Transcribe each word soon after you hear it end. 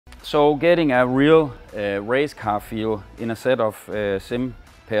So getting a real race car feel in a set of sim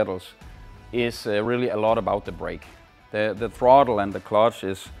pedals is really a lot about the brake. The throttle and the clutch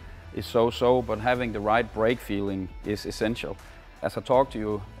is so-so, but having the right brake feeling is essential. As I talked to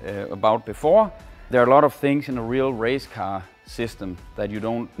you about before, there are a lot of things in a real race car system that you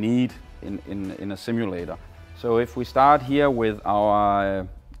don't need in a simulator. So if we start here with our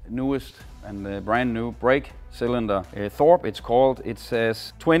newest and brand new brake cylinder, T.H.O.R.P it's called. It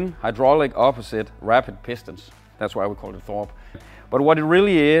says twin hydraulic opposite rapid pistons. That's why we call it T.H.O.R.P. But what it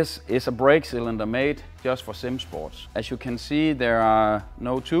really is a brake cylinder made just for SimSports. As you can see, there are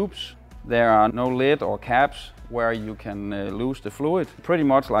no tubes, there are no lid or caps where you can lose the fluid. Pretty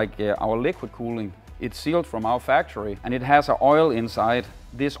much like our liquid cooling. It's sealed from our factory and it has an oil inside.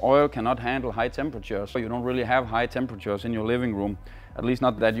 This oil cannot handle high temperatures, so you don't really have high temperatures in your living room. At least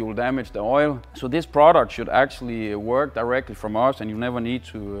not that you will damage the oil. So this product should actually work directly from us and you never need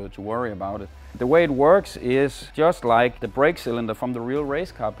to worry about it. The way it works is just like the brake cylinder from the real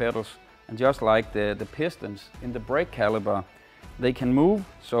race car pedals and just like the pistons in the brake caliper. They can move,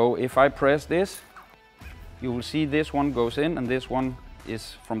 so if I press this, you will see this one goes in and this one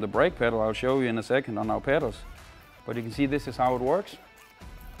is from the brake pedal. I'll show you in a second on our pedals. But you can see this is how it works.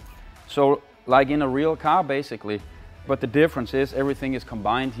 So like in a real car basically, but the difference is everything is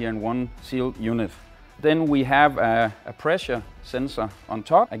combined here in one sealed unit. Then we have a pressure sensor on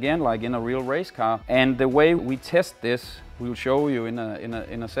top, again like in a real race car. And the way we test this, we'll show you in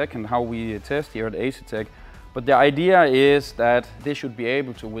a second how we test here at Asetek. But the idea is that this should be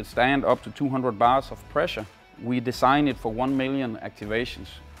able to withstand up to 200 bars of pressure. We design it for 1 million activations.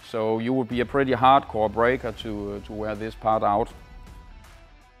 So you would be a pretty hardcore braker to wear this part out.